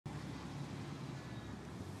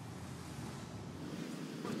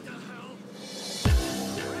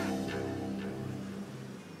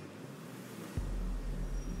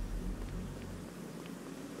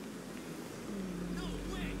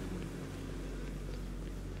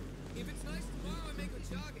If it's nice tomorrow, I may go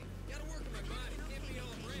jogging. Gotta work on my body. Can't be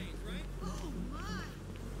all brains, right? Oh my!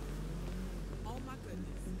 Oh my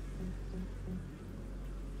goodness.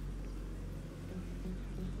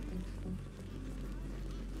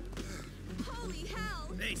 Holy hell!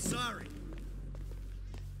 Hey, sorry.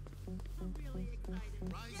 I'm really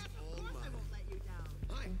excited. Rise Yes, all of course I mine. won't let you down.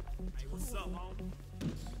 Hi. Hey, what's up, home?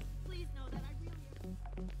 Please know that I really...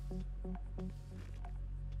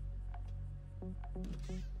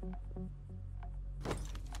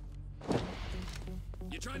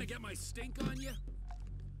 You trying to get my stink on you?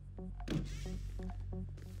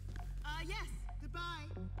 Yes. Goodbye.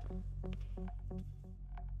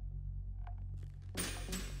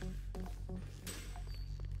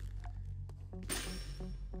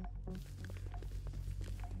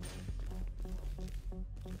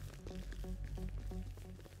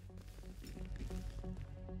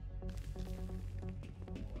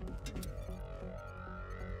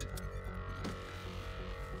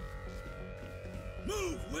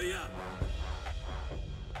 Move, will ya?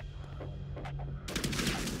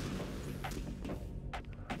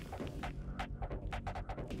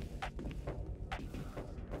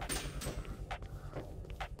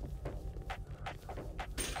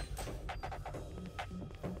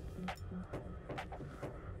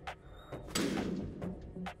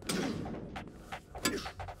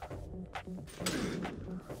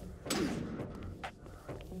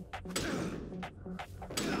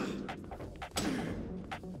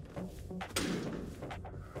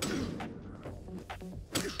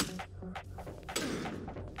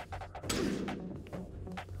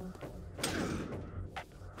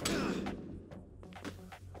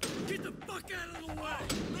 Get the fuck out of the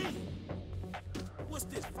way! Man! What's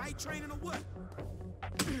this, fight training or what?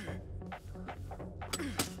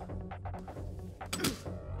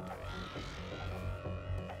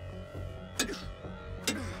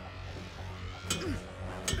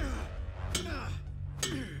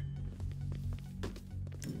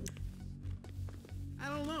 I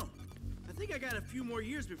don't know. I think I got a few more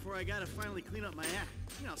years before I gotta finally clean up my act.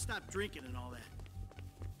 You know, stop drinking and all that.